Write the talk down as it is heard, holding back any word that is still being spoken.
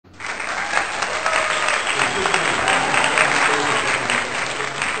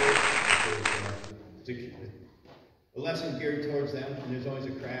lesson geared towards them, and there's always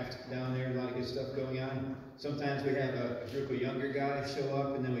a craft down there, a lot of good stuff going on. Sometimes we have a group of younger guys show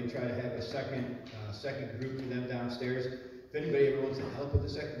up, and then we try to have a second group for them downstairs. If anybody ever wants to help with the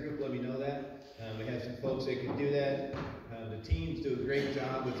second group, let me know that. We have some folks that can do that. The teens do a great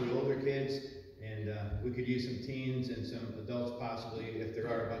job with the older kids, and we could use some teens and some adults possibly if there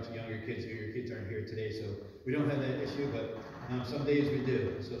are a bunch of younger kids here. Your kids aren't here today, so we don't have that issue, but some days we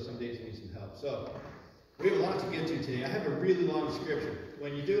do, so some days we need some help. So we have a lot to get to today. I have a really long scripture.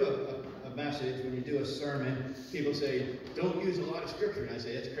 When you do a message, when you do a sermon, people say, don't use a lot of scripture. And I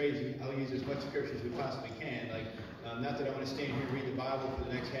say, that's crazy. I'll use as much scripture as we possibly can. Like, not that I want to stand here and read the Bible for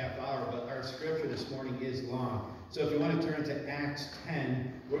the next half hour, but our scripture this morning is long. So if you want to turn to Acts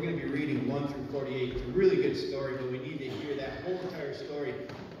 10, we're going to be reading 1 through 48. It's a really good story, but we need to hear that whole entire story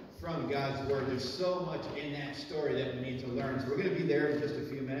from God's Word. There's so much in that story that we need to learn. So we're going to be there in just a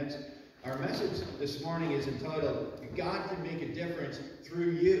few minutes. Our message this morning is entitled, God Can Make a Difference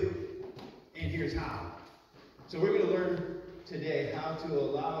Through You. And here's how. So we're going to learn today how to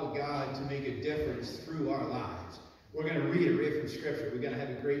allow God to make a difference through our lives. We're going to read it right from Scripture. We're going to have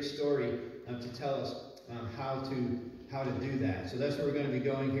a great story to tell us how to do that. So that's where we're going to be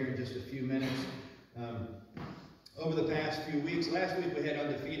going here in just a few minutes. Over the past few weeks, last week we had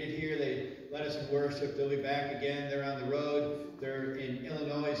Undefeated here. They led us in worship. They'll be back again. They're on the road. They're in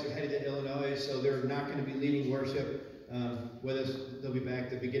Illinois. They're headed to Illinois, so they're not going to be leading worship with us. They'll be back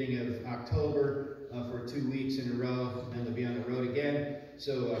the beginning of October for 2 weeks in a row, and they'll be on the road again.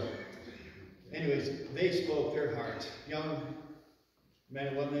 So anyways, they spoke their hearts. Young men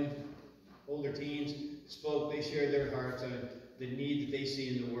and women, older teens, spoke. They shared their hearts on the need that they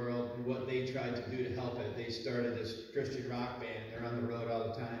see in the world and what they tried to do to help it. They started this Christian rock band. They're on the road all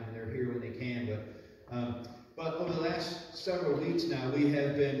the time, and they're here when they can. But over the last several weeks now, we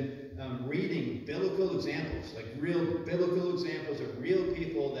have been reading biblical examples, like real biblical examples of real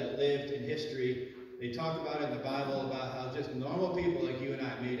people that lived in history. They talk about it in the Bible about how just normal people like you and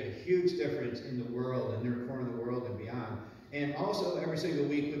I made a huge difference in the world, in their corner of the world and beyond. And also, every single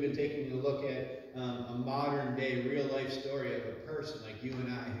week, we've been taking a look at a modern-day, real-life story of a person like you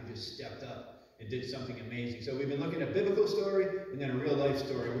and I who just stepped up and did something amazing. So we've been looking at a biblical story and then a real-life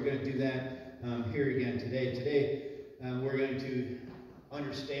story. We're going to do that here again today. Today, we're going to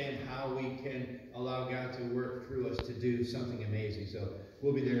understand how we can allow God to work through us to do something amazing. So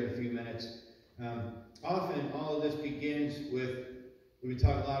we'll be there in a few minutes. Often, all of this begins with, we've been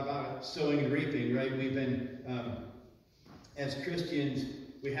talking a lot about sowing and reaping, right? We've been, as Christians,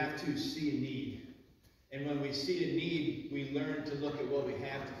 we have to see a need. And when we see a need, we learn to look at what we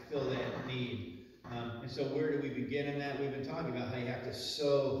have to fill that need. And so where do we begin in that? We've been talking about how you have to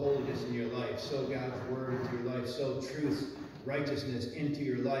sow holiness in your life, sow God's word into your life, sow truth, righteousness into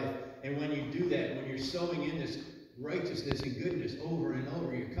your life. And when you do that, when you're sowing in this righteousness and goodness over and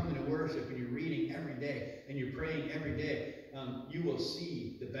over, you're coming to worship and you're reading every day and you're praying every day, you will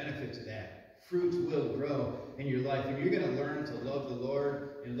see the benefits of that. Fruits will grow in your life, and you're going to learn to love the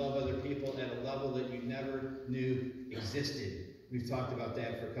Lord and love other people at a level that you never knew existed. We've talked about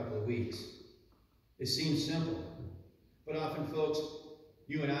that for a couple of weeks. It seems simple, but often, folks,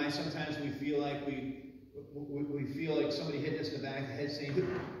 you and I, sometimes we feel like we feel like somebody hitting us in the back of the head saying,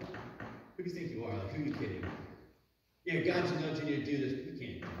 who do you think you are? Like, who are you kidding? Yeah, God's nudging you to do this. You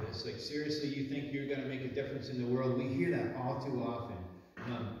can't do this. Like, seriously, you think you're going to make a difference in the world? We hear that all too often.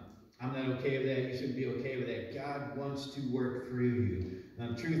 I'm not okay with that. You shouldn't be okay with that. God wants to work through you.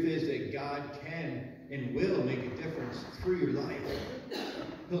 Truth is that God can and will make a difference through your life.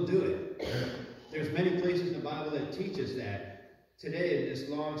 He'll do it. There's many places in the Bible that teach us that. Today, in this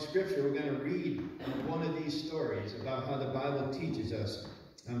long scripture, we're going to read one of these stories about how the Bible teaches us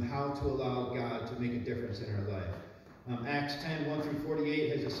how to allow God to make a difference in our life. Acts 10, 1 through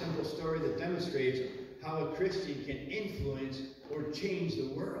 48 has a simple story that demonstrates how a Christian can influence or change the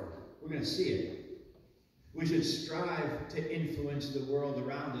world. We're going to see it. We should strive to influence the world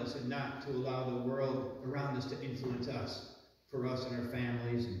around us and not to allow the world around us to influence us. For us and our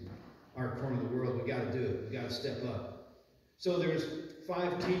families and our corner of the world, we got to do it. We got to step up. So there's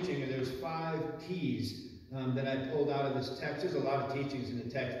 5 teaching, or there's 5 keys that I pulled out of this text. There's a lot of teachings in the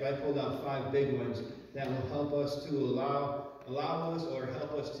text, but I pulled out 5 big ones that will help us to allow us or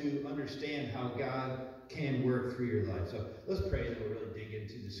help us to understand how God can work through your life. So let's pray and we'll really dig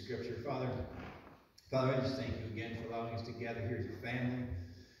into the scripture. Father, I just thank you again for allowing us to gather here as a family.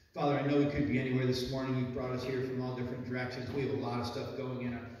 Father, I know we could be anywhere this morning. You brought us here from all different directions. We have a lot of stuff going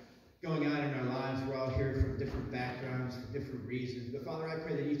on in our lives. We're all here from different backgrounds, for different reasons. But Father, I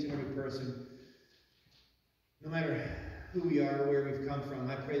pray that each and every person, no matter who we are, where we've come from,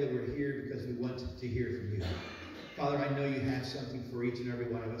 I pray that we're here because we want to hear from you. Father, I know you have something for each and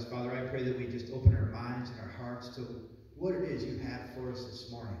every one of us. Father, I pray that we just open our minds and our hearts to what it is you have for us this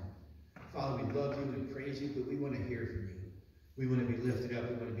morning. Father, we love you and praise you, but we want to hear from you. We want to be lifted up.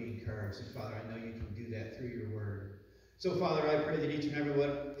 We want to be encouraged. And Father, I know you can do that through your word. So, Father, I pray that each and every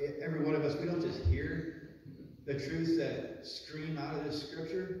one of us, we don't just hear the truths that scream out of this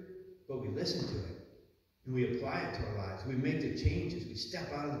scripture, but we listen to it. And we apply it to our lives. We make the changes. We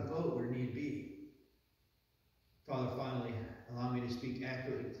step out of the boat where need be. Father, finally, allow me to speak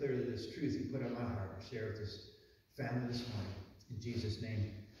accurately and clearly this truth you put on my heart to share with this family this morning. In Jesus'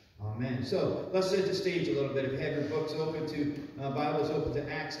 name, amen. So let's set the stage a little bit. If you have your books open to, Bibles open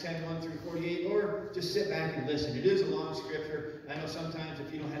to Acts 10, 1 through 48, or just sit back and listen. It is a long scripture. I know sometimes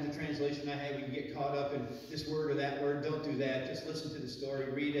if you don't have the translation I have, you can get caught up in this word or that word. Don't do that. Just listen to the story,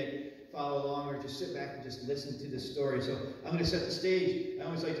 read it, follow along, or just sit back and just listen to the story. So I'm going to set the stage. I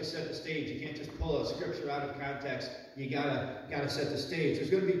always like to set the stage. You can't just pull a scripture out of context. You gotta set the stage. There's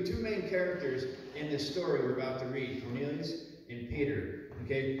going to be two main characters in this story we're about to read, Cornelius and Peter.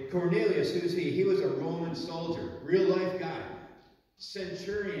 Okay, Cornelius, who's he? He was a Roman soldier, real life guy.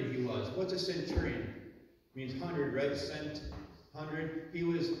 Centurion he was. What's a centurion? It means 100, right? Cent, 100. He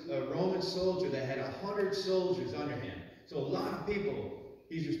was a Roman soldier that had 100 soldiers under him. So a lot of people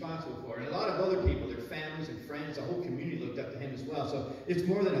he's responsible for. And a lot of other people, their families and friends, the whole community looked up to him as well. So it's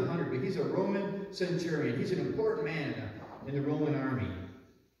more than 100, but he's a Roman centurion. He's an important man in the Roman army.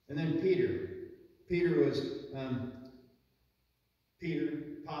 And then Peter. Peter was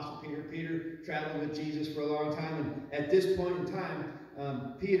Apostle Peter. Peter traveled with Jesus for a long time. And at this point in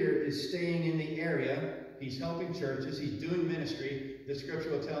time, Peter is staying in the area. He's helping churches. He's doing ministry. The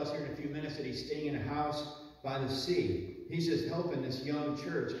scripture will tell us here in a few minutes that he's staying in a house by the sea. He's just helping this young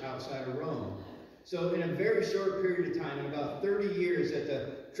church outside of Rome. So in a very short period of time, in about 30 years that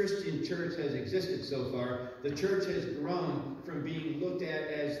the Christian church has existed so far, the church has grown from being looked at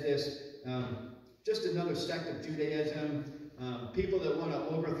as this, just another sect of Judaism, people that want to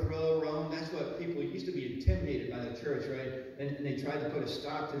overthrow Rome. That's what people used to be intimidated by the church, right? And they tried to put a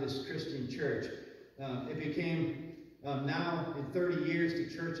stop to this Christian church. It became, now in 30 years,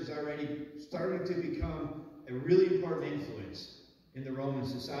 the church is already starting to become a really important influence in the Roman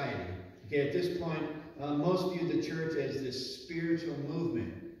society. Okay, at this point, most view the church as this spiritual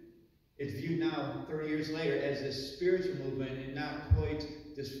movement. It's viewed now, 30 years later, as this spiritual movement and not quite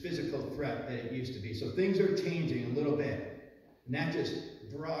this physical threat that it used to be. So things are changing a little bit. And that just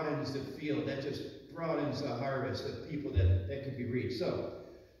broadens the field. That just broadens the harvest of people that could be reached. So,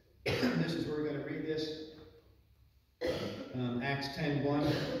 this is where we're going to read this. Acts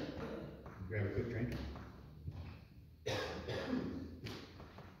 10:1. Grab a quick drink.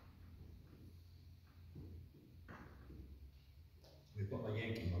 We put my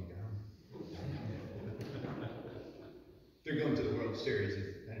Yankee mug down. They're going to the World Series,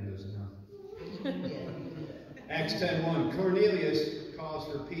 if anyone doesn't know. Acts 10:1. Cornelius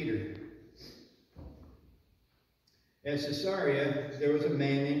calls for Peter. At Caesarea, there was a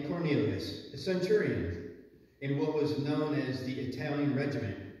man named Cornelius, a centurion, in what was known as the Italian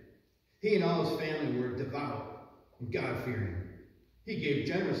regiment. He and all his family were devout and God-fearing. He gave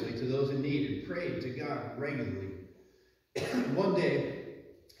generously to those in need and prayed to God regularly. One day,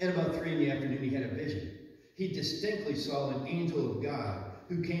 at about 3 in the afternoon, he had a vision. He distinctly saw an angel of God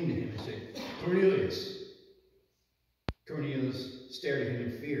who came to him and said, "Cornelius." Cornelius stared at him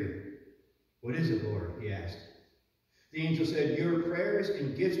in fear. "What is it, Lord?" he asked. The angel said, "Your prayers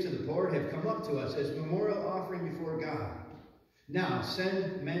and gifts to the poor have come up to us as a memorial offering before God. Now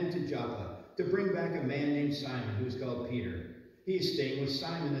send men to Joppa to bring back a man named Simon, who is called Peter. He is staying with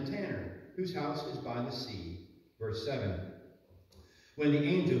Simon the tanner, whose house is by the sea." Verse 7. When the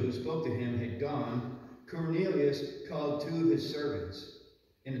angel who spoke to him had gone, Cornelius called 2 of his servants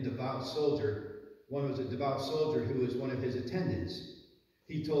and a devout soldier. One was a devout soldier who was one of his attendants.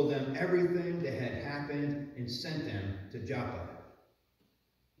 He told them everything that had happened and sent them to Joppa.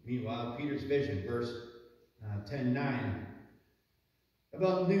 Meanwhile, Peter's vision, verse 10:9.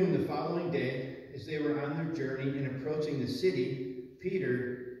 About noon the following day, as they were on their journey and approaching the city,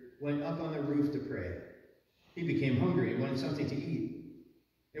 Peter went up on the roof to pray. He became hungry and wanted something to eat.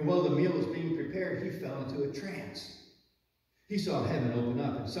 And while the meal was being prepared, he fell into a trance. He saw heaven open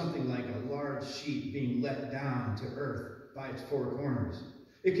up and something like a large sheet being let down to earth by its 4 corners.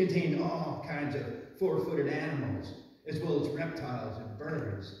 It contained all kinds of 4-footed animals, as well as reptiles and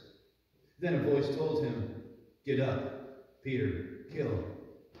birds. Then a voice told him, "Get up, Peter, kill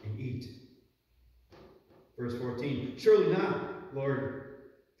and eat." Verse 14, "Surely not, Lord,"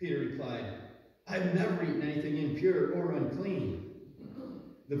 Peter replied. "I've never eaten anything impure or unclean."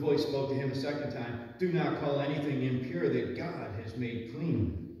 The voice spoke to him a second time, "Do not call anything impure that God has made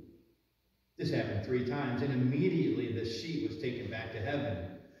clean." This happened 3 times, and immediately the sheet was taken back to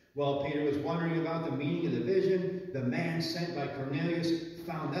heaven. While Peter was wondering about the meaning of the vision, the man sent by Cornelius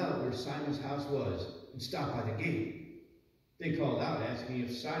found out where Simon's house was and stopped by the gate. They called out, asking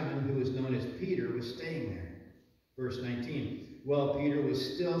if Simon, who was known as Peter, was staying there. Verse 19, while Peter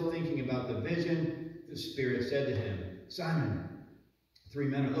was still thinking about the vision, the Spirit said to him, "Simon, 3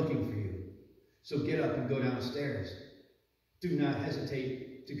 men are looking for you. So get up and go downstairs. Do not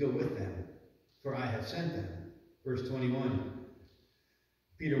hesitate to go with them, for I have sent them." Verse 21,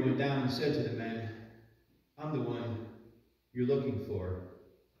 Peter went down and said to the men, "I'm the one you're looking for.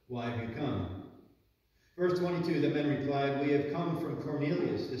 Why have you come?" Verse 22, the men replied, "We have come from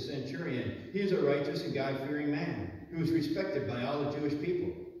Cornelius, the centurion. He is a righteous and God-fearing man, who is respected by all the Jewish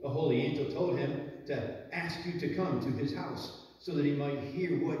people. A holy angel told him to ask you to come to his house, so that he might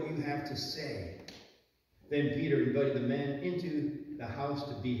hear what you have to say." Then Peter invited the men into the house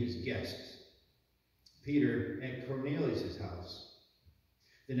to be his guests. Peter at Cornelius' house.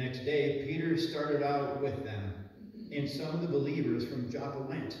 The next day, Peter started out with them, and some of the believers from Joppa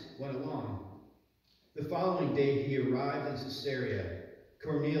went along. The following day he arrived in Caesarea.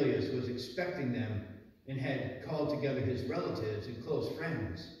 Cornelius was expecting them and had called together his relatives and close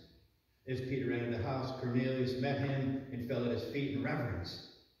friends. As Peter entered the house, Cornelius met him and fell at his feet in reverence.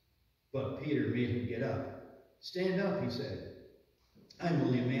 But Peter made him get up. "Stand up," he said. "I'm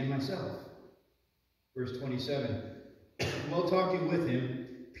only a man myself." Verse 27, while talking with him,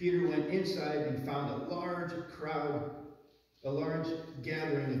 Peter went inside and found a large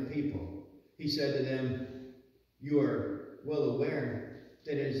gathering of people. He said to them, "You are well aware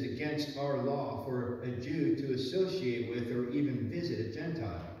that it is against our law for a Jew to associate with or even visit a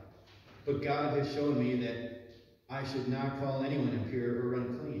Gentile. But God has shown me that I should not call anyone impure or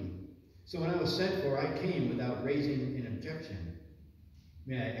unclean. So when I was sent for, I came without raising an objection.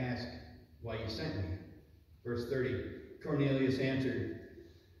 May I ask why you sent me?" Verse 30, Cornelius answered,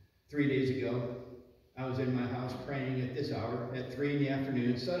 3 days ago, I was in my house praying at this hour, at 3 in the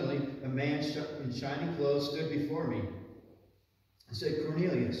afternoon. Suddenly, a man in shining clothes stood before me and said,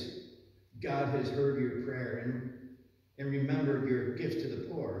 "Cornelius, God has heard your prayer and remembered your gifts to the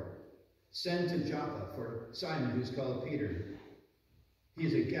poor. Send to Joppa for Simon, who is called Peter. He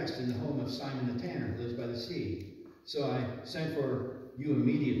is a guest in the home of Simon the tanner, who lives by the sea." So I sent for you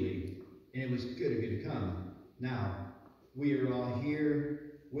immediately, and it was good of you to come. Now, we are all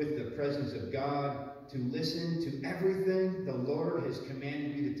here with the presence of God to listen to everything the Lord has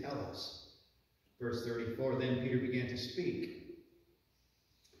commanded you to tell us. Verse 34, then Peter began to speak.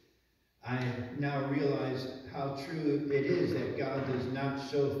 "I now realize how true it is that God does not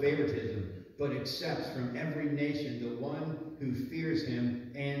show favoritism, but accepts from every nation the one who fears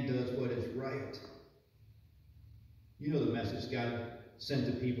him and does what is right." You know the message God sent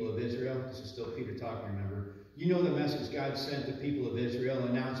the people of Israel. This is still Peter talking, remember. You know the message God sent the people of Israel,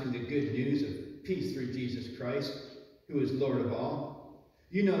 announcing the good news of peace through Jesus Christ, who is Lord of all.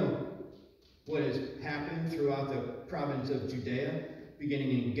 You know what has happened throughout the province of Judea,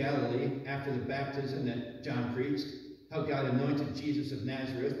 beginning in Galilee after the baptism that John preached, how God anointed Jesus of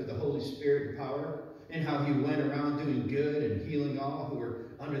Nazareth with the Holy Spirit and power, and how he went around doing good and healing all who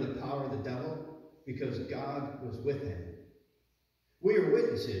were under the power of the devil, because God was with him. We are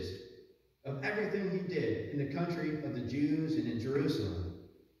witnesses of everything he did in the country of the Jews and in Jerusalem.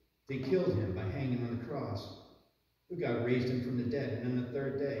 They killed him by hanging on the cross, but God raised him from the dead, and on the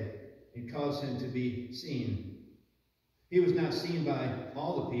 3rd day, and caused him to be seen. He was not seen by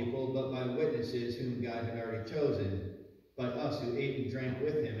all the people, but by witnesses whom God had already chosen, by us who ate and drank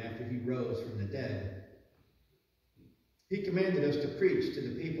with him after he rose from the dead. He commanded us to preach to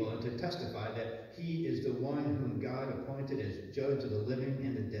the people and to testify that he is the one whom God appointed as judge of the living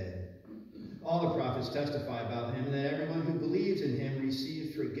and the dead. All the prophets testify about him, and that everyone who believes in him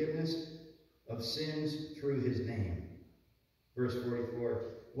receives forgiveness of sins through his name. Verse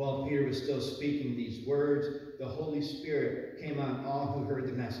 44, while Peter was still speaking these words, the Holy Spirit came on all who heard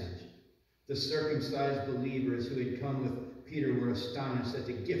the message. The circumcised believers who had come with Peter were astonished that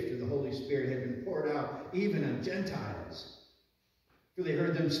the gift of the Holy Spirit had been poured out even on Gentiles, for they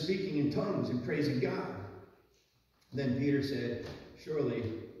heard them speaking in tongues and praising God. Then Peter said, "Surely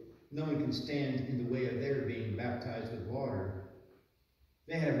no one can stand in the way of their being baptized with water.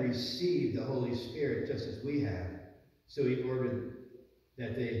 They have received the Holy Spirit just as we have." So he ordered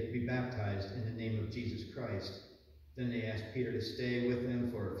that they be baptized in the name of Jesus Christ. Then they asked Peter to stay with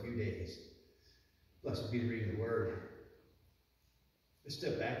them for a few days. Blessed be the reading of the word. Let's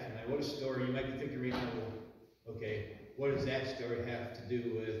step back tonight. What a story. You might be thinking right now, okay, what does that story have to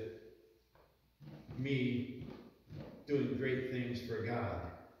do with me doing great things for God?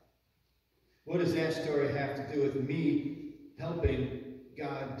 What does that story have to do with me helping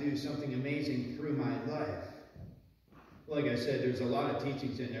God do something amazing through my life? Like I said, there's a lot of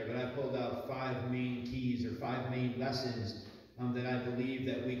teachings in there, but I pulled out 5 main keys or 5 main lessons that I believe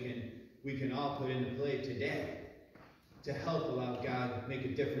that we can all put into play today to help allow God make a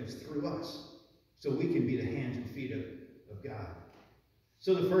difference through us, so we can be the hands and feet of God.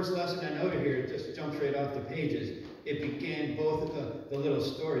 So the first lesson I noted here, it just jumps right off the pages. It began both of the little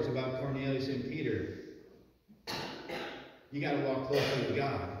stories about Cornelius and Peter. You got to walk closely with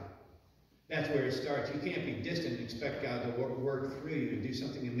God. That's where it starts. You can't be distant and expect God to work through you and do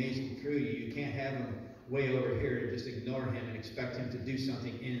something amazing through you. You can't have him way over here and just ignore him and expect him to do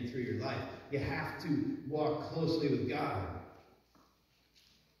something in and through your life. You have to walk closely with God.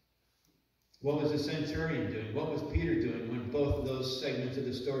 What was the centurion doing? What was Peter doing when both of those segments of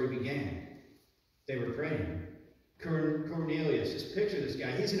the story began? They were praying. Cornelius, just picture this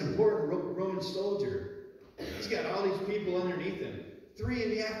guy. He's an important Roman soldier. He's got all these people underneath him. 3 in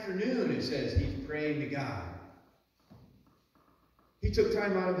the afternoon, it says, he's praying to God. He took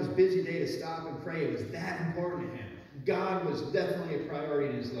time out of his busy day to stop and pray. It was that important to him. God was definitely a priority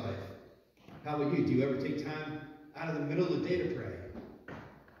in his life. How about you? Do you ever take time out of the middle of the day to pray?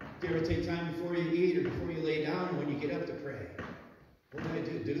 Do you ever take time before you eat or before you lay down and when you get up to pray? What do I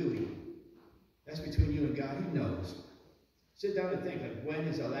do? Do we? That's between you and God. He knows. Sit down and think, like, when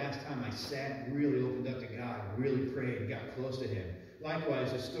is the last time I sat and really opened up to God, really prayed and got close to him?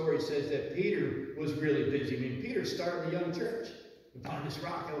 Likewise, the story says that Peter was really busy. I mean, Peter started a young church. Upon this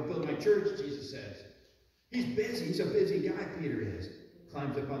rock I will build my church, Jesus says. He's busy. He's a busy guy, Peter is.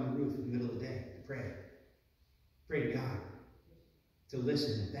 Climbs up on the roof in the middle of the day to pray. Pray to God. To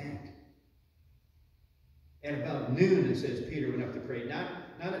listen and thank. At about noon, it says Peter went up to pray. Not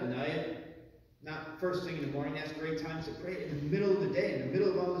at night. Not first thing in the morning. That's great times to pray. In the middle of the day, in the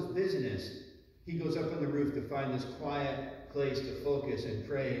middle of all this busyness, he goes up on the roof to find this quiet place to focus and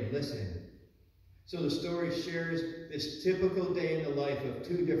pray and listen. So the story shares this typical day in the life of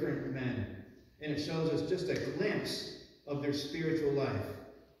 2 different men. And it shows us just a glimpse of their spiritual life.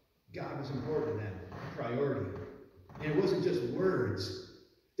 God was important to them, priority. And it wasn't just words.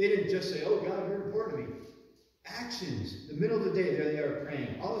 They didn't just say, oh God, you're important to me. Actions. The middle of the day, there they are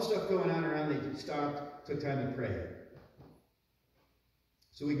praying. All the stuff going on around, they stopped, took time to pray.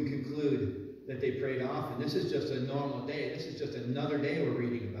 So we can conclude that they prayed often. This is just a normal day. This is just another day we're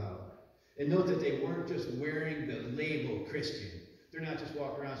reading about. And note that they weren't just wearing the label Christian. They're not just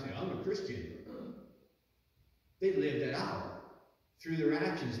walking around saying, I'm a Christian. They lived it out through their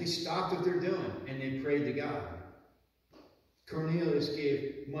actions. They stopped what they're doing and they prayed to God. Cornelius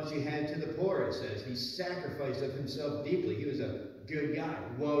gave much he had to the poor, it says. He sacrificed of himself deeply. He was a good guy,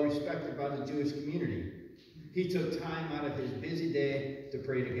 well respected by the Jewish community. He took time out of his busy day to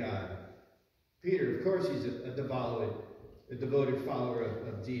pray to God. Peter, of course, he's a devoted follower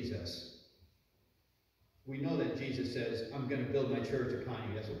of Jesus. We know that Jesus says, I'm going to build my church upon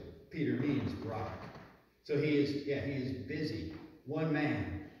you. That's what Peter means, rock. So he is busy. One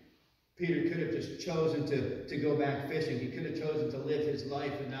man. Peter could have just chosen to go back fishing. He could have chosen to live his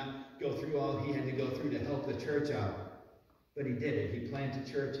life and not go through all he had to go through to help the church out. But he did it. He planted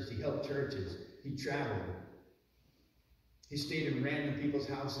churches. He helped churches. He traveled. He stayed in random people's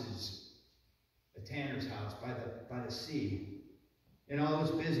houses. A tanner's house by the sea. In all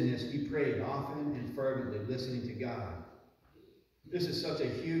this busyness, he prayed often and fervently, listening to God. This is such a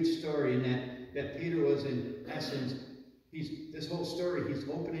huge story in that Peter was, in essence, this whole story, he's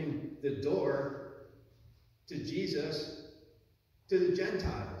opening the door to Jesus, to the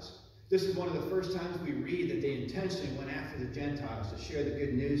Gentiles. This is one of the first times we read that they intentionally went after the Gentiles to share the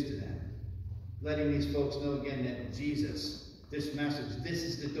good news to them. Letting these folks know again that Jesus, this message, this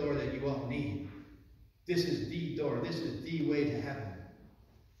is the door that you all need. This is the door. This is the way to heaven.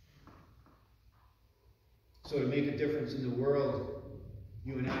 So to make a difference in the world,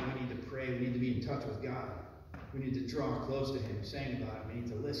 you and I, we need to pray. We need to be in touch with God. We need to draw close to him, saying about him. We need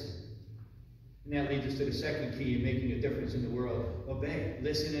to listen. And that leads us to the second key in making a difference in the world. Obey.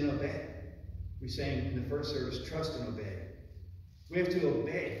 Listen and obey. We sang in the first service, trust and obey. We have to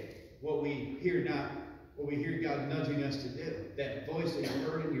obey what we hear, not what we hear God nudging us to do. That voice that you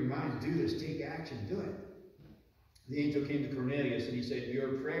heard in your mind, do this, take action, do it. The angel came to Cornelius and he said,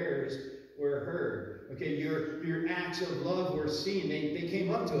 your prayers were heard. Okay, your acts of love were seen. They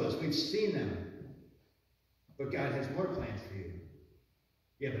came up to us. We've seen them. But God has more plans for you.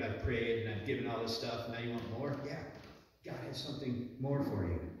 Yeah, but I've prayed and I've given all this stuff and now you want more? Yeah, God has something more for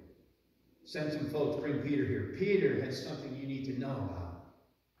you. send some folks, bring Peter here. Peter has something you need to know about.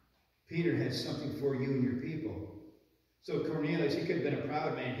 Peter has something for you and your people. So Cornelius, he could have been a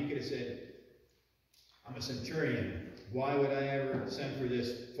proud man. He could have said, I'm a centurion. Why would I ever send for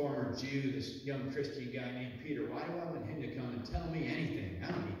this former Jew, this young Christian guy named Peter? Why do I want him to come and tell me anything?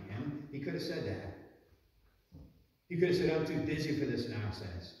 I don't need him. He could have said that. He could have said, I'm too busy for this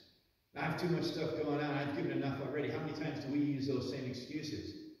nonsense. I have too much stuff going on. I've given enough already. How many times do we use those same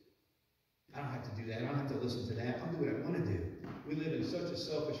excuses? I don't have to do that. I don't have to listen to that. I'll do what I want to do. We live in such a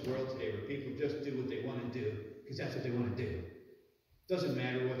selfish world today where people just do what they want to do because that's what they want to do. It doesn't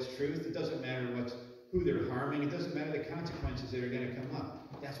matter what's truth. It doesn't matter who they're harming. It doesn't matter the consequences that are going to come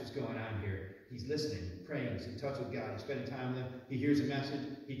up. That's what's going on here. He's listening, praying, he's in touch with God, he's spending time with him. He hears a message.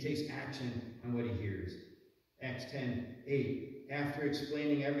 He takes action on what he hears. Acts 10:8. After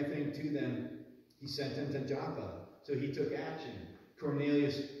explaining everything to them, he sent them to Joppa. So he took action.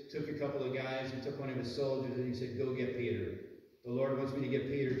 Cornelius took a couple of guys and took one of his soldiers and he said, go get Peter. The Lord wants me to get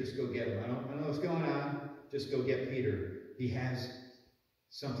Peter, just go get him. I don't know what's going on, just go get Peter. He has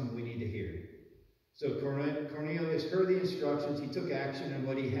something we need to hear. So Cornelius heard the instructions, he took action on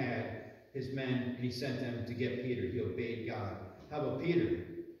what he had, his men, and he sent them to get Peter. He obeyed God. How about Peter?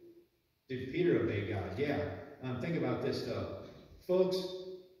 Did Peter obey God? Yeah. Think about this though. Folks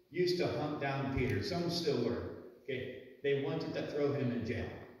used to hunt down Peter. Some still were. Okay, they wanted to throw him in jail.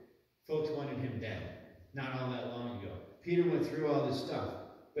 Folks wanted him dead. Not all that long ago. Peter went through all this stuff,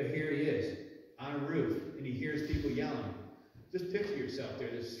 but here he is on a roof, and he hears people yelling. Just picture yourself there.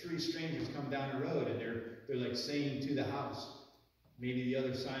 There's three strangers come down the road, and they're like saying to the house. Maybe the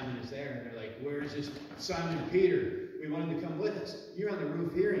other Simon is there, and they're like, "Where is this Simon Peter? We want him to come with us." You're on the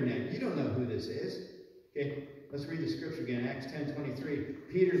roof hearing that. You don't know who this is. Okay. Let's read the scripture again, Acts 10:23.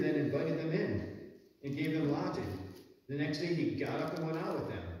 Peter then invited them in and gave them lodging. The next day he got up and went out with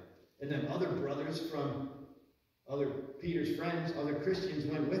them. And then other brothers from other Peter's friends, other Christians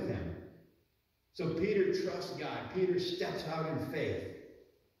went with him. So Peter trusts God. Peter steps out in faith.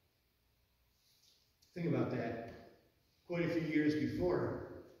 Think about that. Quite a few years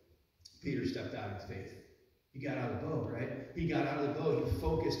before, Peter stepped out in faith. He got out of the boat, right? He got out of the boat. He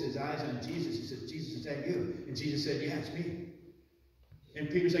focused his eyes on Jesus. He said, "Jesus, is that you?" And Jesus said, "Yeah, it's me." And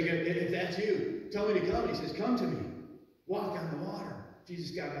Peter's like, "If that's you, tell me to come." And he says, "Come to me. Walk on the water."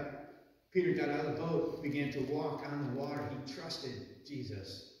 Jesus got up. Peter got out of the boat, began to walk on the water. He trusted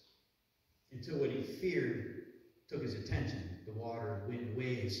Jesus until what he feared took his attention. The water, wind,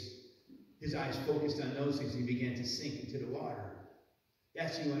 waves. His eyes focused on those things and he began to sink into the water.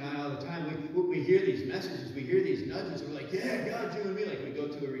 That's you and I all the time. We hear these messages, we hear these nudges, and we're like, yeah, God, you and me. Like we go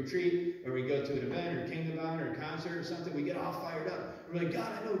to a retreat, or we go to an event, or Kingdom Bound, or a concert, or something, we get all fired up. We're like,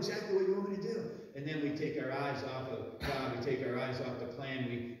 God, I know exactly what you want me to do. And then we take our eyes off of God, we take our eyes off the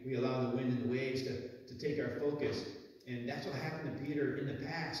plan, we allow the wind and the waves to take our focus. And that's what happened to Peter in the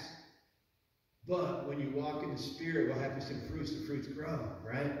past. But when you walk in the Spirit, what happens to the fruits grow,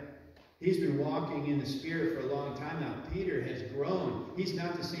 right? He's been walking in the Spirit for a long time now. Peter has grown. He's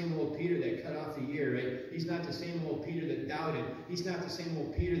not the same old Peter that cut off the ear, right? He's not the same old Peter that doubted. He's not the same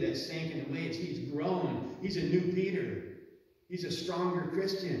old Peter that sank in the waves. He's grown. He's a new Peter. He's a stronger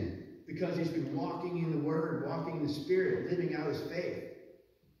Christian because he's been walking in the Word, walking in the Spirit, living out his faith.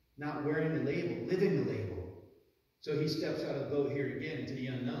 Not wearing the label, living the label. So he steps out of the boat here again into the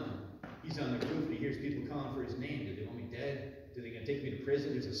unknown. He's on the roof and he hears people calling for his name. Do they want me dead? Are they going to take me to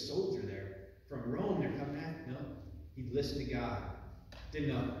prison? There's a soldier there from Rome. They're coming after. No. He listened to God. Didn't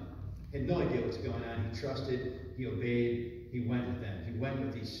know. Had no idea what's going on. He trusted. He obeyed. He went with them. He went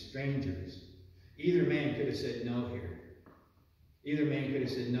with these strangers. Either man could have said no here. Either man could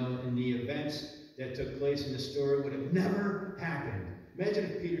have said no, and the events that took place in the story would have never happened. Imagine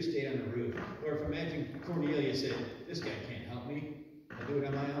if Peter stayed on the roof. Or if imagine Cornelius said, "This guy can't help me. I'll do it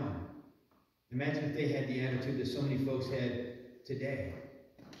on my own." Imagine if they had the attitude that so many folks had today.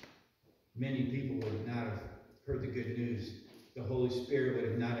 Many people would not have heard the good news. The Holy Spirit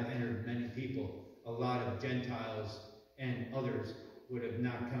would have not entered many people. A lot of Gentiles and others would have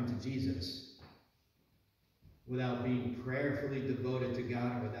not come to Jesus. Without being prayerfully devoted to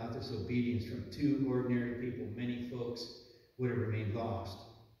God and without this obedience from two ordinary people, many folks would have remained lost.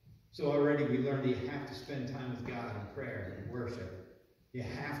 So already we learned that you have to spend time with God in prayer and worship. You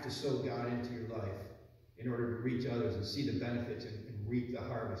have to sow God into your life in order to reach others and see the benefits and reap the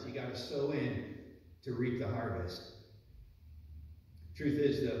harvest. You got to sow in to reap the harvest. Truth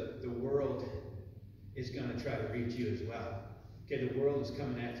is, the world is going to try to reach you as well. Okay, the world is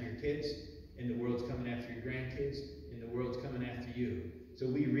coming after your kids, and the world's coming after your grandkids, and the world's coming after you. So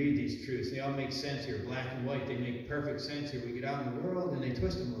we read these truths. They all make sense here, black and white. They make perfect sense here. We get out in the world, and they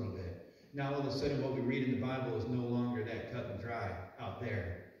twist them a little bit. Now all of a sudden what we read in the Bible is no longer that cut and dry out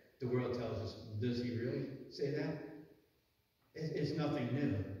there. The world tells us, does he really say that? It's nothing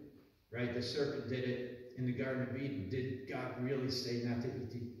new, right? The serpent did it in the Garden of Eden. Did God really say not to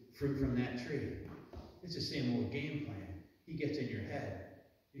eat the fruit from that tree? It's the same old game plan. He gets in your head.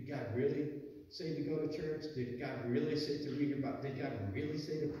 Did God really say to go to church? Did God really say to read your Bible? Did God really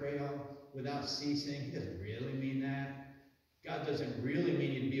say to pray without ceasing? He doesn't really mean that. God doesn't really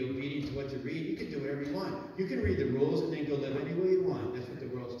mean you to be obedient to what you read. You can do whatever you want. You can read the rules and then go live any way you want. That's what the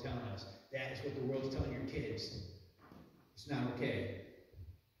world's telling us. That is what the world's telling your kids. It's not okay.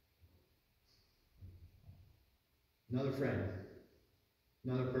 Another friend,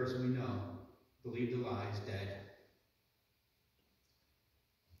 another person we know, believed the lie, is dead.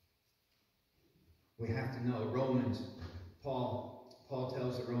 We have to know. Paul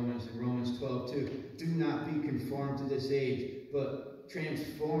tells the Romans in Romans 12:2, do not be conformed to this age, but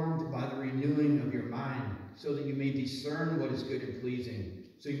transformed by the renewing of your mind, so that you may discern what is good and pleasing,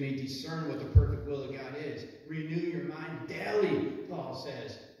 so you may discern what the perfect will of God is. Renew your mind daily, Paul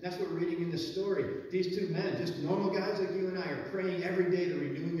says. And that's what we're reading in the story. These two men, just normal guys like you and I, are praying every day to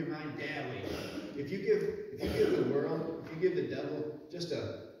renewing your mind daily. If you give the world, if you give the devil just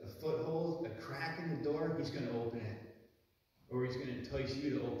a foothold, a crack in the door, he's going to open it. Or he's going to entice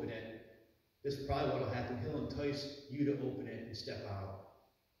you to open it. This is probably what will happen. He'll entice you to open it and step out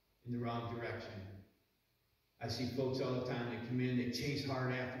in the wrong direction. I see folks all the time, they come in, they chase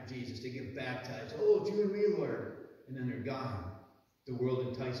hard after Jesus, they get baptized. Oh, it's you and me, Lord. And then they're gone. The world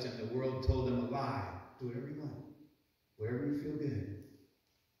enticed them. The world told them a lie. Do whatever you want. Wherever you feel good.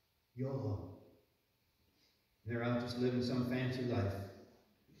 YOLO. And they're out just living some fancy life.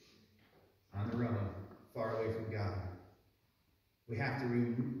 On their own, far away from God. We have to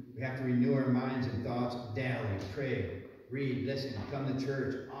renew our minds and thoughts daily. Pray, read, listen, come to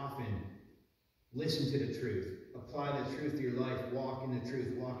church often. Listen to the truth. Apply the truth to your life. Walk in the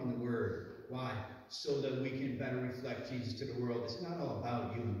truth. Walk in the Word. Why? So that we can better reflect Jesus to the world. It's not all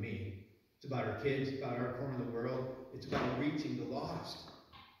about you and me. It's about our kids. It's about our corner of the world. It's about reaching the lost.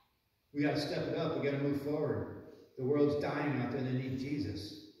 We got to step it up. We got to move forward. The world's dying out there. They need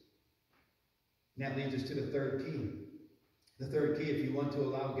Jesus. And that leads us to the third key. The third key, if you want to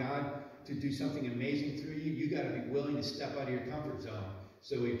allow God to do something amazing through you, you got to be willing to step out of your comfort zone.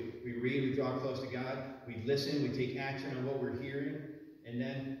 So we read, we draw close to God, we listen, we take action on what we're hearing, and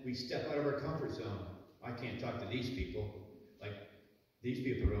then we step out of our comfort zone. I can't talk to these people. Like, these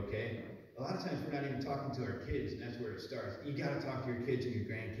people are okay. A lot of times we're not even talking to our kids, and that's where it starts. You got to talk to your kids and your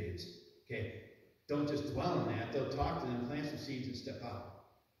grandkids. Okay? Don't just dwell on that. They'll talk to them, plant some seeds, and step out.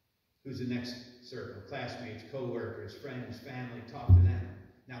 Who's the next circle? Classmates, co-workers, friends, family. Talk to them.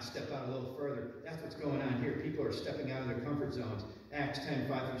 Now step out a little further. That's what's going on here. People are stepping out of their comfort zones. Acts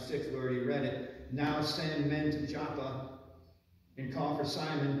 10:5-6, we already read it. Now send men to Joppa and call for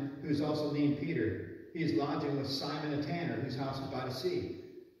Simon, who is also named Peter. He is lodging with Simon a tanner, whose house is by the sea.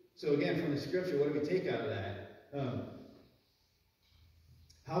 So again, from the scripture, what do we take out of that?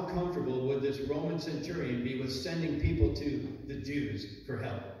 How comfortable would this Roman centurion be with sending people to the Jews for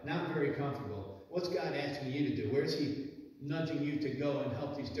help? Not very comfortable. What's God asking you to do? Where's he nudging you to go and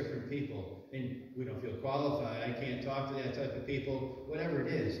help these different people? And we don't feel qualified. I can't talk to that type of people. Whatever it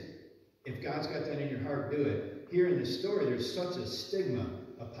is. If God's got that in your heart, do it. Here in this story, there's such a stigma.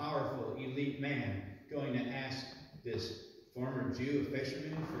 A powerful, elite man going to ask this former Jew, a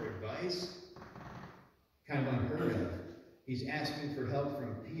fisherman, for advice. Kind of unheard of. He's asking for help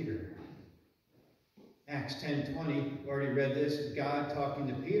from Peter. Acts 10:20, already read this. God talking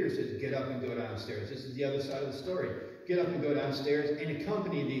to Peter says, get up and go downstairs. This is the other side of the story. Get up and go downstairs and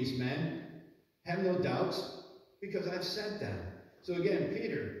accompany these men. Have no doubts, because I've sent them. So again,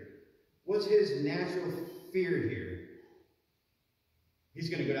 Peter, what's his natural fear here? He's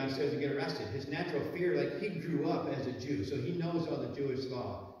going to go downstairs and get arrested. His natural fear, like he grew up as a Jew, so he knows all the Jewish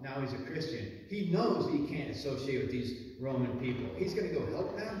law. Now he's a Christian. He knows he can't associate with these Roman people. He's going to go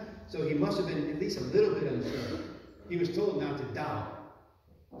help them? So he must have been at least a little bit unsure. He was told not to doubt.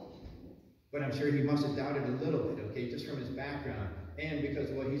 But I'm sure he must have doubted a little bit, okay, just from his background and because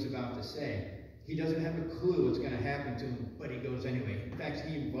of what he's about to say. He doesn't have a clue what's going to happen to him, but he goes anyway. In fact,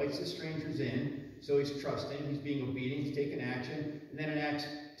 he invites the strangers in, so he's trusting, he's being obedient, he's taking action. And then in Acts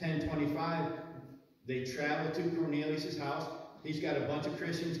 10:25, they travel to Cornelius' house. He's got a bunch of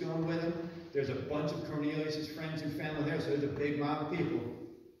Christians going with him. There's a bunch of Cornelius' friends and family there, so there's a big mob of people.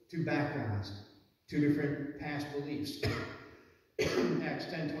 Two backgrounds, two different past beliefs. Acts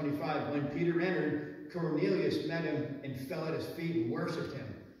 10:25, when Peter entered, Cornelius met him and fell at his feet and worshipped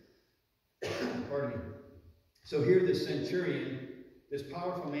him. Pardon me. So here the centurion this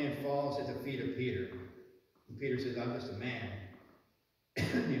powerful man falls at the feet of Peter. And Peter says, I'm just a man.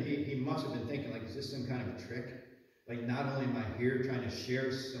 He must have been thinking, like, is this some kind of a trick? Like, not only am I here trying to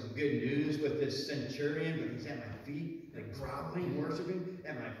share some good news with this centurion, but he's at my feet, like groveling, worshiping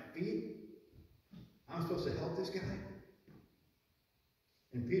at my feet. I'm supposed to help this guy?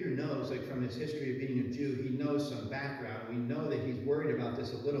 And Peter knows, like from his history of being a Jew, he knows some background. We know that he's worried about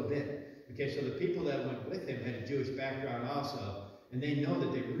this a little bit. Okay, so the people that went with him had a Jewish background also, and they know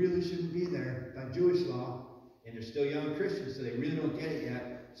that they really shouldn't be there by Jewish law, and they're still young Christians, so they really don't get it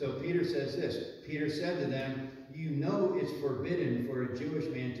yet. So Peter says this, Peter said to them, you know it's forbidden for a Jewish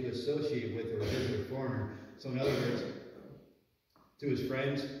man to associate with or visit a foreigner. So in other words, to his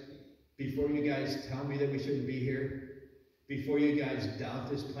friends, before you guys tell me that we shouldn't be here, before you guys doubt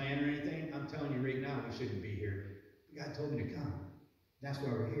this plan or anything, I'm telling you right now we shouldn't be here. God told me to come. That's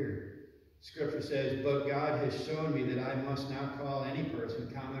why we're here. Scripture says, but God has shown me that I must not call any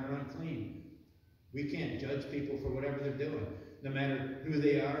person common or unclean. We can't judge people for whatever they're doing. No matter who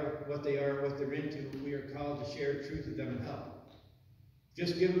they are, what they're into, we are called to share truth with them and help.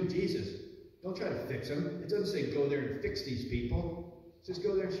 Just give them Jesus. Don't try to fix them. It doesn't say go there and fix these people. Just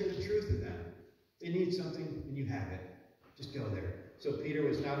go there and share the truth with them. They need something, and you have it. Just go there. So Peter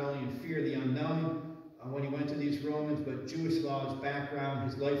was not only in fear of the unknown when he went to these Romans, but Jewish law, his background,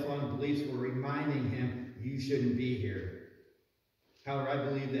 his lifelong beliefs were reminding him, you shouldn't be here. However, I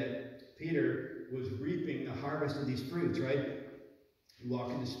believe that Peter was reaping the harvest of these fruits, right? You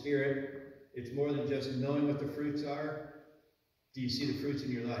walk in the Spirit. It's more than just knowing what the fruits are. Do you see the fruits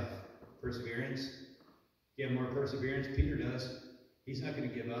in your life? Perseverance. You have more perseverance? Peter does. He's not going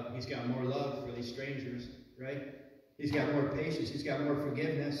to give up. He's got more love for these strangers, right? He's got more patience. He's got more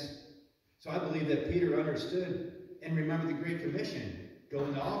forgiveness. So I believe that Peter understood and remembered the Great Commission. Go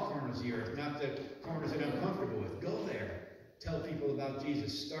into all corners of the earth, not the corners that I'm comfortable with. Go there. Tell people about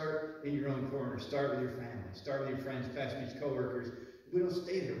Jesus. Start in your own corner. Start with your family. Start with your friends, classmates, co-workers. We don't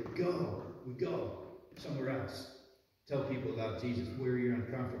stay there. We go. We go somewhere else. Tell people about Jesus where you're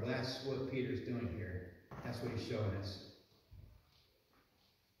uncomfortable. That's what Peter's doing here. That's what he's showing us.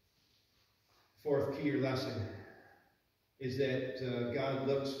 Fourth key or lesson is that God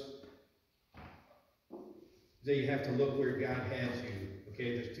looks, that you have to look where God has you.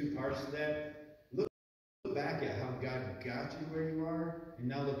 Okay, there's two parts to that. Look back at how God got you where you are, and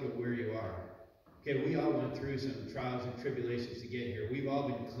now look at where you are. Okay, we all went through some trials and tribulations to get here. We've all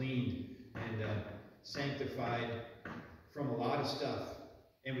been cleaned and sanctified from a lot of stuff,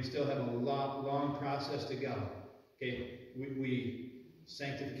 and we still have a long process to go. Okay,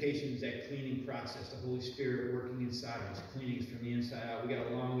 sanctification is that cleaning process, the Holy Spirit working inside of us, cleaning us from the inside out. We got a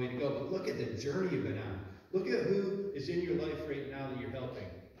long way to go, but look at the journey you've been on. Look at who is in your life right now that you're helping,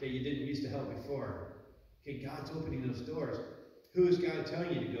 that you didn't used to help before. Okay, God's opening those doors. Who is God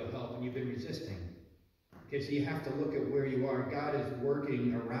telling you to go help when you've been resisting? Okay, so you have to look at where you are. God is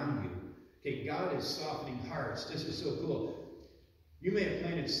working around you. Okay, God is softening hearts. This is so cool. You may have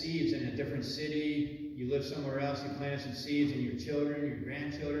planted seeds in a different city. You live somewhere else. You planted some seeds in your children, your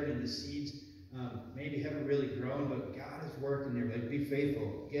grandchildren, and the seeds maybe haven't really grown, but God has worked in there. Like, be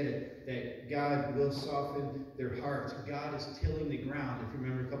faithful. Get it. That God will soften their hearts. God is tilling the ground. If you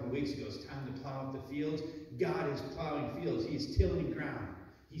remember a couple of weeks ago, it's time to plow up the fields. God is plowing fields. He's tilling ground.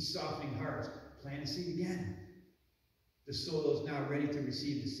 He's softening hearts. Plant a seed again. The soil is now ready to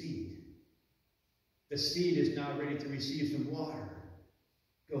receive the seed. The seed is now ready to receive some water.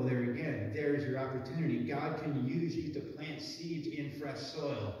 Go there again. There's your opportunity. God can use you to plant seeds in fresh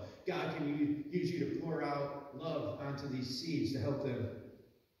soil. God can use you to pour out love onto these seeds to help them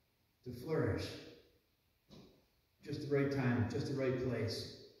to flourish. Just the right time, just the right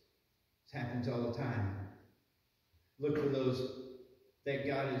place. This happens all the time. Look for those that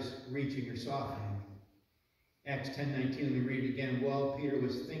God is reaching or softening. Acts 10:19, let me read it again. While Peter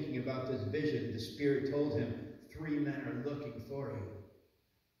was thinking about this vision, the Spirit told him, 3 men are looking for you.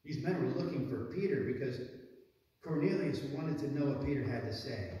 These men were looking for Peter because Cornelius wanted to know what Peter had to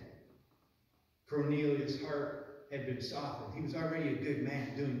say. Cornelius' heart had been softened. He was already a good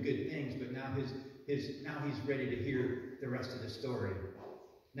man doing good things, but now he's ready to hear the rest of the story.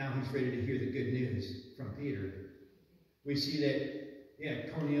 Now he's ready to hear the good news from Peter. We see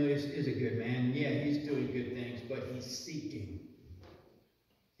that, Cornelius is a good man. Yeah, he's doing good things, but he's seeking.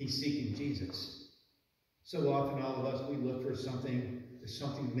 He's seeking Jesus. So often all of us, we look for something. There's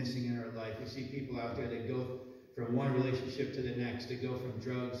something missing in our life. We see people out there that go from one relationship to the next. They go from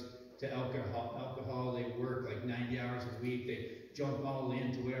drugs to alcohol. They work like 90 hours a week. They jump all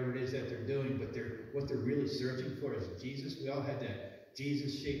into whatever it is that they're doing, but what they're really searching for is Jesus. We all had that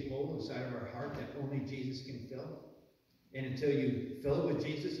Jesus-shaped hole inside of our heart that only Jesus can fill. And until you fill it with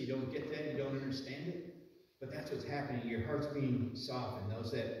Jesus, you don't get that, you don't understand it. But that's what's happening. Your heart's being softened,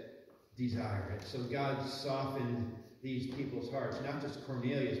 those that desire it. So God softened these people's hearts, not just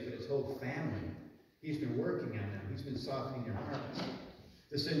Cornelius, but his whole family. He's been working on them. He's been softening their hearts.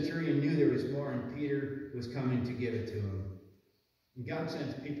 The centurion knew there was more, and Peter was coming to give it to him. And God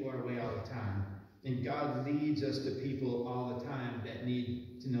sends people our way all the time. And God leads us to people all the time that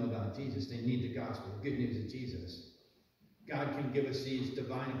need to know about Jesus. They need the gospel, the good news of Jesus. God can give us these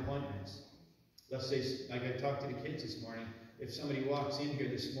divine appointments. Let's say, like I talked to the kids this morning, if somebody walks in here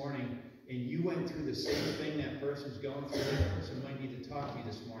this morning and you went through the same thing that person's going through, that person might need to talk to you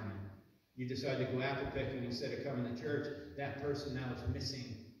this morning. You decide to go apple picking instead of coming to church, that person now is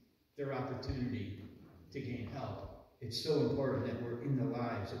missing their opportunity to gain help. It's so important that we're in the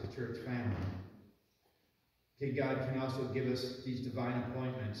lives of the church family. Okay, God can also give us these divine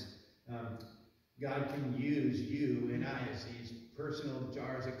appointments. God can use you and I as these personal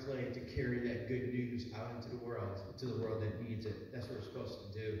jars of clay to carry that good news out into the world that needs it. That's what we're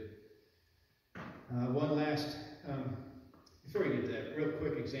supposed to do. One last, before we get to that, real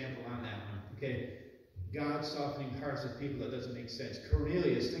quick example on that one. Okay, God softening hearts of people, that doesn't make sense.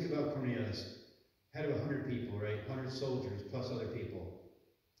 Cornelius, think about Cornelius. Head of 100 people, right? 100 soldiers plus other people.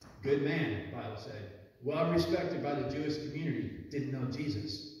 Good man, the Bible said. Well respected by the Jewish community. Didn't know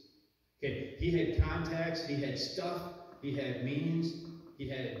Jesus. Okay, he had contacts, he had stuff, he had means, he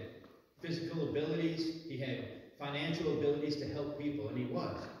had physical abilities, he had financial abilities to help people, and he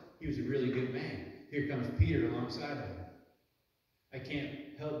was. He was a really good man. Here comes Peter alongside of him. I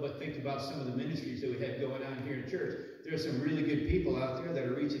can't help but think about some of the ministries that we have going on here in church. There are some really good people out there that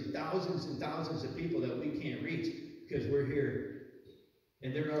are reaching thousands and thousands of people that we can't reach because we're here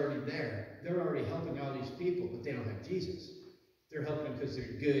and they're already there. They're already helping all these people, but they don't have Jesus. They're helping because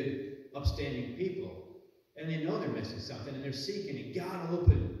they're good, upstanding people. And they know they're missing something, and they're seeking, and God will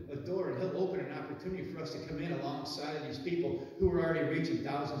open a door, and he'll open an opportunity for us to come in alongside of these people who are already reaching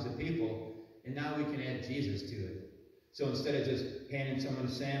thousands of people, and now we can add Jesus to it. So instead of just handing someone a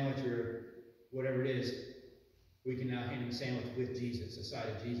sandwich or whatever it is, we can now hand them a sandwich with Jesus, a side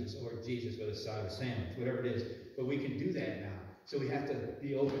of Jesus, or Jesus with a side of a sandwich, whatever it is. But we can do that now. So we have to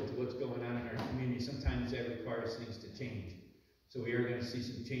be open to what's going on in our community. Sometimes that requires things to change. So we are going to see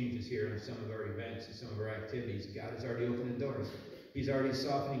some changes here in some of our events and some of our activities. God has already opened the doors. He's already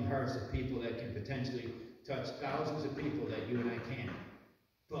softening hearts of people that can potentially touch thousands of people that you and I can't.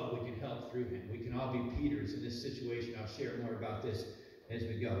 But we can help through him. We can all be Peters in this situation. I'll share more about this as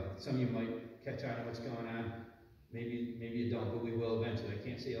we go. Some of you might catch on to what's going on. Maybe you don't, but we will eventually. I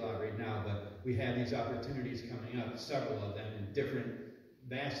can't say a lot right now, but we have these opportunities coming up, several of them, in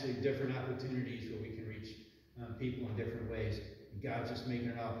vastly different opportunities where we can reach people in different ways. God's just making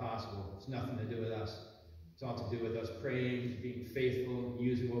it all possible. It's nothing to do with us. It's all to do with us praying, being faithful,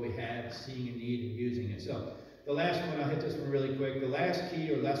 using what we have, seeing a need and using it. So the last one, I'll hit this one really quick. The last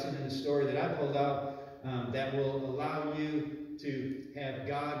key or lesson in the story that I pulled out that will allow you to have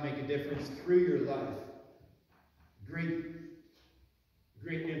God make a difference through your life.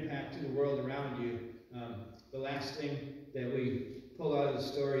 Great impact to the world around you. The last thing that we pull out of the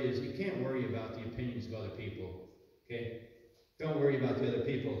story is you can't worry about the opinions of other people. Okay? Don't worry about the other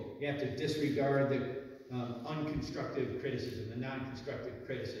people. You have to disregard the unconstructive criticism, the non-constructive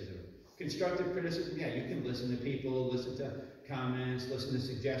criticism. Constructive criticism, yeah, you can listen to people, listen to comments, listen to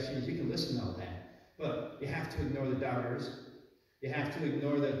suggestions. You can listen to all that. But you have to ignore the doubters. You have to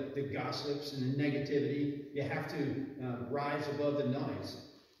ignore the gossips and the negativity. You have to rise above the noise.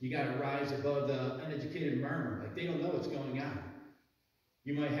 You got to rise above the uneducated murmur. Like, they don't know what's going on.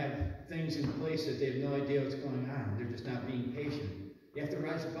 You might have things in place that they have no idea what's going on. They're just not being patient. You have to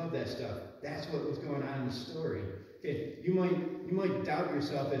rise above that stuff. That's what was going on in the story. Okay, you might doubt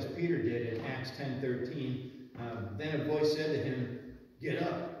yourself as Peter did in Acts 10:13. Then a voice said to him, "Get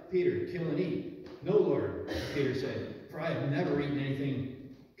up, Peter, kill and eat." "No, Lord," Peter said, "for I have never eaten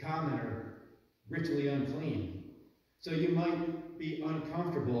anything common or ritually unclean." So you might be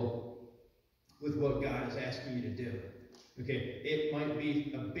uncomfortable with what God is asking you to do. Okay, it might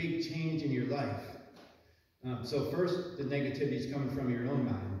be a big change in your life. So first, the negativity is coming from your own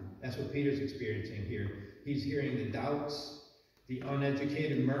mind. That's what Peter's experiencing here. He's hearing the doubts, the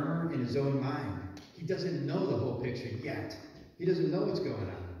uneducated murmur in his own mind. He doesn't know the whole picture yet. He doesn't know what's going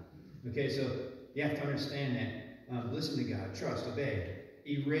on. Okay, so you have to understand that. Listen to God. Trust. Obey.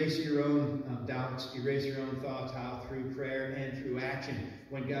 Erase your own doubts. Erase your own thoughts. How? Through prayer and through action.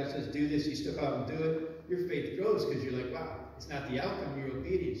 When God says, do this, you step out and do it. Your faith grows because you're like, wow, it's not the outcome of your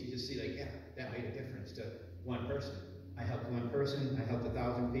obedience. You just see like, yeah, that made a difference to one person. I helped one person. I helped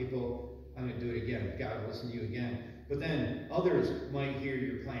 1,000 people. I'm going to do it again. God will listen to you again. But then others might hear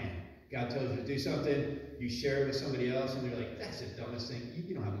your plan. God tells you to do something, you share it with somebody else, and they're like, that's the dumbest thing.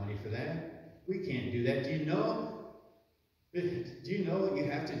 You don't have money for that. We can't do that. Do you know what you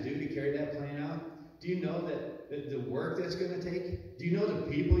have to do to carry that plan out? Do you know that the work that's going to take? Do you know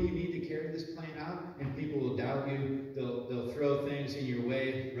the people you need to carry this plan out? And people will doubt you. They'll throw things in your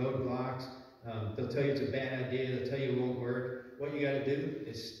way, roadblocks. They'll tell you it's a bad idea. They'll tell you it won't work. What you got to do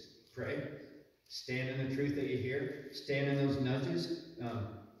is pray. Stand in the truth that you hear. Stand in those nudges.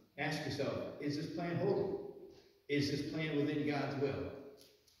 Ask yourself, is this plan holy? Is this plan within God's will?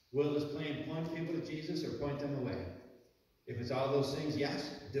 Will this plan point people to Jesus or point them away? If it's all those things,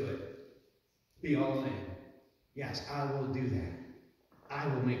 yes, do it. Be all in. Yes, I will do that. I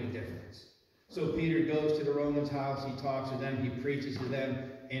will make a difference. So Peter goes to the Romans' house. He talks to them. He preaches to them.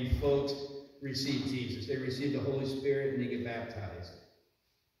 And folks receive Jesus. They receive the Holy Spirit and they get baptized.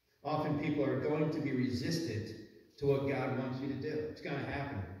 Often people are going to be resistant to what God wants you to do. It's going to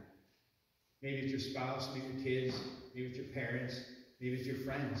happen. Maybe it's your spouse, maybe your kids, maybe it's your parents, maybe it's your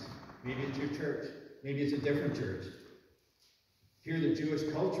friends, maybe it's your church, maybe it's a different church. Here the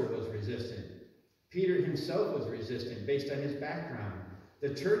Jewish culture was resistant. Peter himself was resistant based on his background.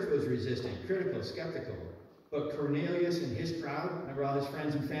 The church was resistant, critical, skeptical. But Cornelius and his crowd, remember all his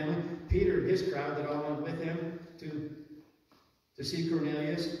friends and family? Peter and his crowd that all went with him to see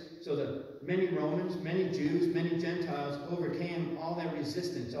Cornelius. So that many Romans, many Jews, many Gentiles overcame all that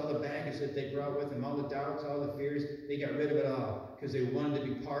resistance, all the baggage that they brought with them, all the doubts, all the fears. They got rid of it all because they wanted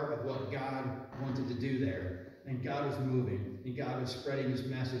to be part of what God wanted to do there. And God was moving, and God was spreading his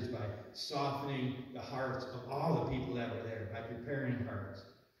message by softening the hearts of all the people that were there, by preparing hearts,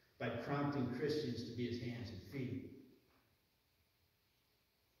 by prompting Christians to be his hands and feet.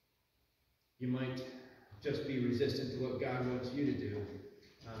 You might just be resistant to what God wants you to do.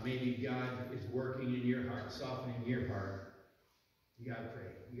 Maybe God is working in your heart, softening your heart. You got to pray.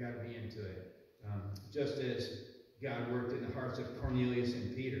 You got to be into it. Just as God worked in the hearts of Cornelius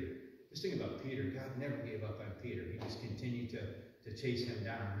and Peter. Just think about Peter. God never gave up on Peter. He just continued to chase him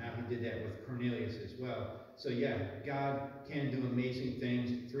down. Now he did that with Cornelius as well. So yeah, God can do amazing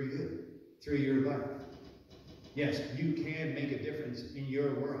things through you, through your life. Yes, you can make a difference in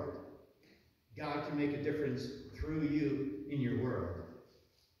your world. God can make a difference through you in your world.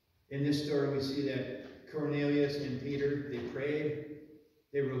 In this story, we see that Cornelius and Peter, they prayed,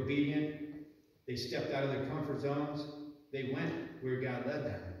 they were obedient, they stepped out of their comfort zones, they went where God led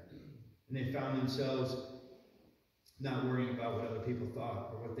them. And they found themselves not worrying about what other people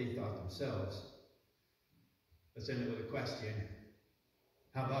thought or what they thought themselves. Let's end it with a question.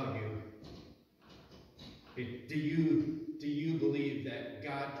 How about you? Do you believe that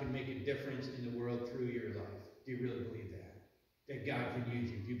God can make a difference in the world through your life? Do you really believe that? That God can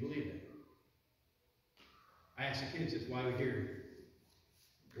use you? Do you believe it? I ask the kids, that's why we're here.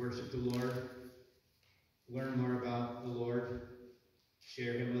 Worship the Lord. Learn more about the Lord.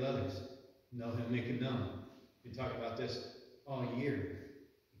 Share him with others. Know him, make him known. We talk about this all year.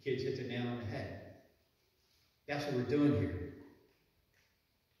 The kids hit the nail on the head. That's what we're doing here.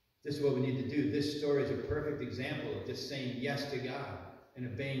 This is what we need to do. This story is a perfect example of just saying yes to God and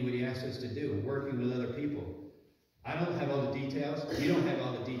obeying what he asks us to do and working with other people. I don't have all the details. You don't have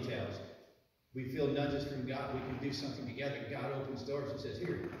all the details. We feel nudges from God. We can do something together. God opens doors and says,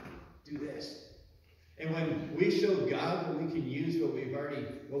 here, do this. And when we show God what we can use, what we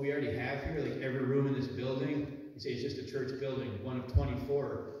already have here, like every room in this building, you say it's just a church building, one of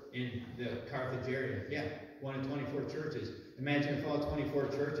 24 in the Carthage area. Yeah, one of 24 churches. Imagine if all 24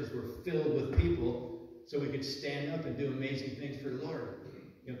 churches were filled with people so we could stand up and do amazing things for the Lord.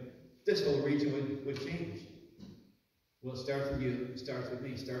 You know, this whole region would change. Well, it starts with you. It starts with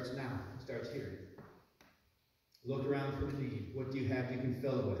me. It starts now. It starts here. Look around for the need. What do you have you can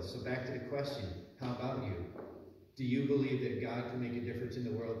fill it with? So back to the question, how about you? Do you believe that God can make a difference in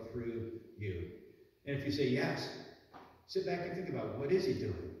the world through you? And if you say yes, sit back and think about, what is he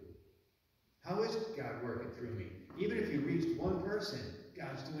doing? How is God working through me? Even if you reached one person,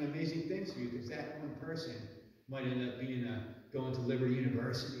 God's doing amazing things for you, because that one person might end up going to Liberty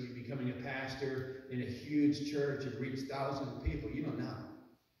University, becoming a pastor in a huge church and reach thousands of people. You don't know.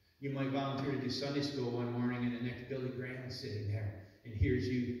 You might volunteer to do Sunday school one morning and the next Billy Graham is sitting there and hears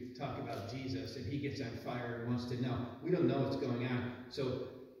you talk about Jesus and he gets on fire and wants to know. We don't know what's going on. So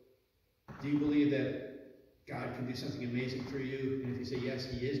do you believe that God can do something amazing through you? And if you say, yes,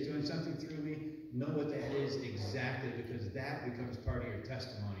 he is doing something through me, know what that is exactly, because that becomes part of your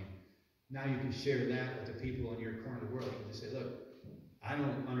testimony. Now you can share that with the people in your corner of the world. You can just say, look, I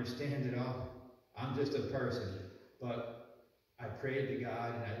don't understand it all. I'm just a person. But I prayed to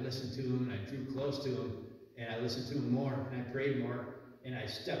God and I listened to him and I drew close to him. And I listened to him more, and I prayed more, and I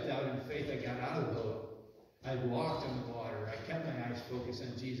stepped out in faith. I got out of the boat. I walked on the water. I kept my eyes focused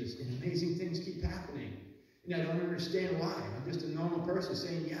on Jesus, and amazing things keep happening. And I don't understand why. I'm just a normal person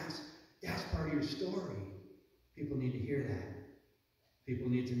saying, yes, that's part of your story. People need to hear that. People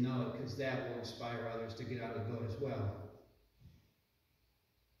need to know it, because that will inspire others to get out of the boat as well.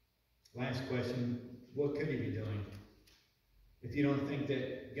 Last question, what could he be doing? If you don't think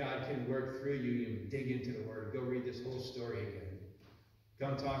that God can work through you, you dig into the Word. Go read this whole story again.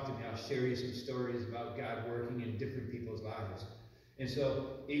 Come talk to me. I'll share you some stories about God working in different people's lives. And so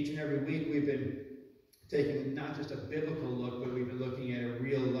each and every week we've been taking not just a biblical look, but we've been looking at a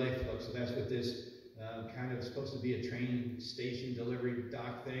real life look. So that's what this kind of supposed to be a train station delivery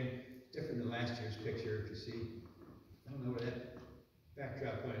dock thing. Different than last year's picture, if you see. I don't know where that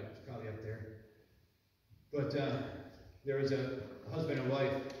backdrop went. It's probably up there. But there was a husband and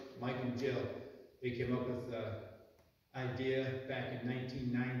wife, Mike and Jill. They came up with the idea back in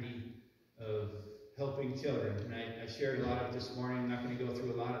 1990 of helping children. And I shared a lot of it this morning. I'm not going to go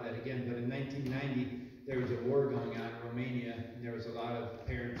through a lot of that again. But in 1990, there was a war going on in Romania, and there was a lot of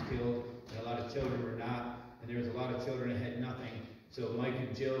parents killed, and a lot of children were not, and there was a lot of children that had nothing. So Mike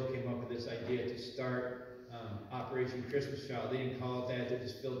and Jill came up with this idea to start Operation Christmas Child. They didn't call it that. They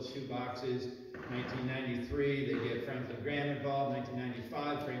just filled shoe boxes. 1993, they get Franklin Graham involved.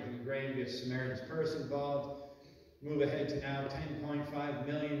 1995, Franklin Graham gets Samaritan's Purse involved. Move ahead to now, 10.5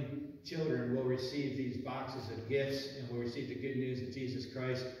 million children will receive these boxes of gifts and will receive the good news of Jesus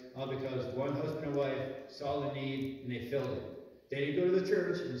Christ, all because one husband and wife saw the need and they filled it. They didn't go to the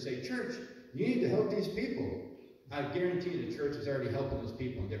church and say, church, you need to help these people. I guarantee the church is already helping those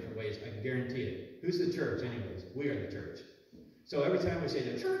people in different ways. I can guarantee it. Who's the church anyways? We are the church. So every time we say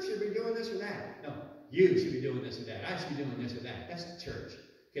the church should be doing this or that, no, you should be doing this or that. I should be doing this or that. That's the church.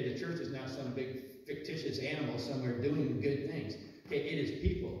 Okay, the church is not some big fictitious animal somewhere doing good things. Okay, it is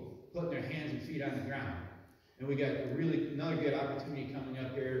people putting their hands and feet on the ground. And we got another good opportunity coming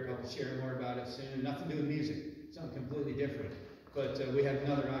up here. I'll share more about it soon. Nothing to do with music. Something completely different. But we have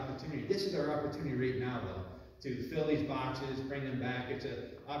another opportunity. This is our opportunity right now, though, to fill these boxes, bring them back. It's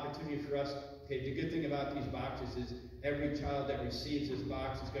an opportunity for us. Okay, the good thing about these boxes is every child that receives this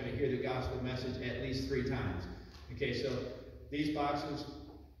box is going to hear the gospel message at least 3 times. Okay, so these boxes,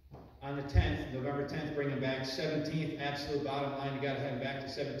 on the 10th, November 10th, bring them back. 17th, absolute bottom line, you got to have them back to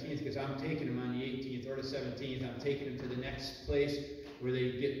 17th, because I'm taking them on the 18th or the 17th. I'm taking them to the next place where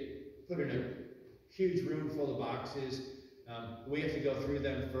they get put in a huge room full of boxes. We have to go through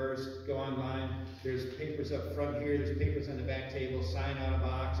them first, go online. There's papers up front here. There's papers on the back table. Sign out a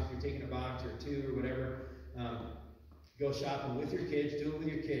box if you're taking a box or 2 or whatever. Go shopping with your kids. Do it with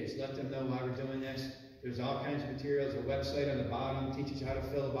your kids. Let them know why we're doing this. There's all kinds of materials. A website on the bottom teaches you how to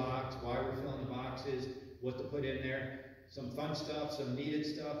fill a box, why we're filling the boxes, what to put in there. Some fun stuff, some needed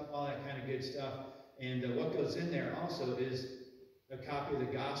stuff, all that kind of good stuff. And what goes in there also is a copy of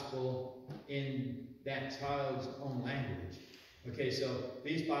the gospel in that child's own language. Okay, so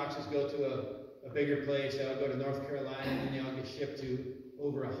these boxes go to a bigger place. They'll go to North Carolina, and then they all get shipped to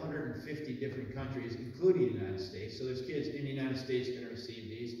over 150 different countries, including the United States. So there's kids in the United States going to receive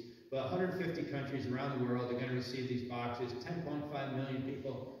these. But 150 countries around the world are going to receive these boxes. 10.5 million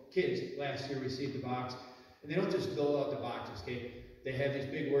people, kids, last year received the box. And they don't just dole out the boxes, okay? They have these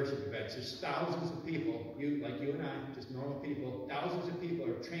big worship events. There's thousands of people, like you and I, just normal people, thousands of people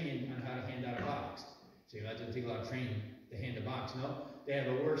are trained on how to hand out a box. So that doesn't take a lot of training to hand a box. No, they have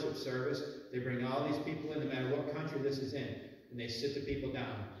a worship service. They bring all these people in, no matter what country this is in, and they sit the people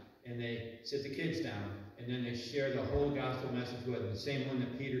down, and they sit the kids down, and then they share the whole gospel message with them, the same one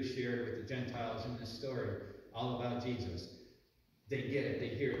that Peter shared with the Gentiles in this story, all about Jesus. They get it.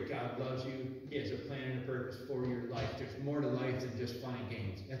 They hear it. God loves you. He has a plan and a purpose for your life. There's more to life than just fun and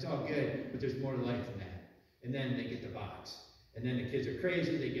games. That's all good, but there's more to life than that. And then they get the box. And then the kids are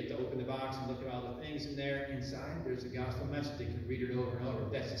crazy. They get to open the box and look at all the things in there. Inside, there's a gospel message. They can read it over and over.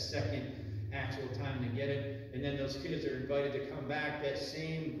 That's the second actual time to get it. And then those kids are invited to come back. That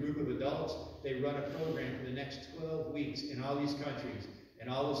same group of adults, they run a program for the next 12 weeks in all these countries. And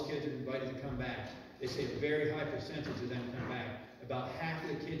all those kids are invited to come back. They say a very high percentage of them come back. About half of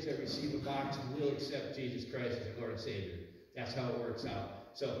the kids that receive a box will accept Jesus Christ as their Lord and Savior. That's how it works out.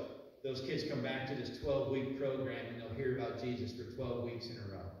 So those kids come back to this 12-week program, and they'll hear about Jesus for 12 weeks in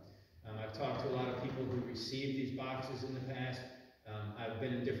a row. I've talked to a lot of people who received these boxes in the past. I've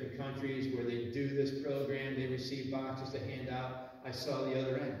been in different countries where they do this program. They receive boxes to hand out. I saw the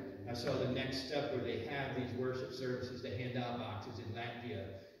other end. I saw the next step where they have these worship services to hand out boxes in Latvia,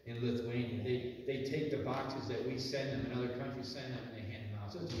 in Lithuania. They take the boxes that we send them, and other countries send them, and they hand them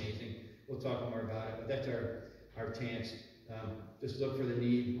out. So it's amazing we'll talk more about it, but that's our chance. Just look for the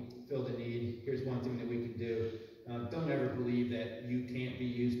need, fill the need. Here's one thing that we can do. Don't ever believe that you can't be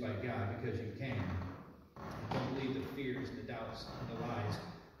used by God, because you can. Don't believe the fears, the doubts, and the lies.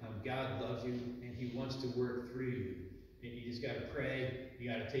 God loves you, and He wants to work through you. And you just got to pray. You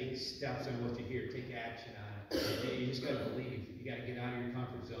got to take steps on what you hear. Take action on it. You just got to believe. You got to get out of your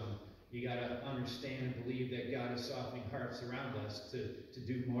comfort zone. You got to understand and believe that God is softening hearts around us to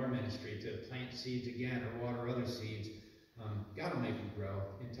do more ministry, to plant seeds again or water other seeds. God will make them grow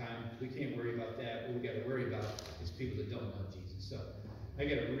in time. We can't worry about that. What we got to worry about is people that don't know Jesus. So I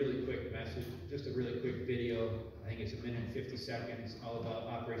got a really quick message, just a really quick video. I think it's 1 minute and 50 seconds, all about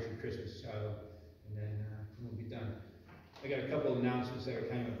Operation Christmas Child, and then we'll be done. I got a couple of announcements that are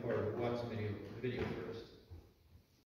kind of important. Watch the video first.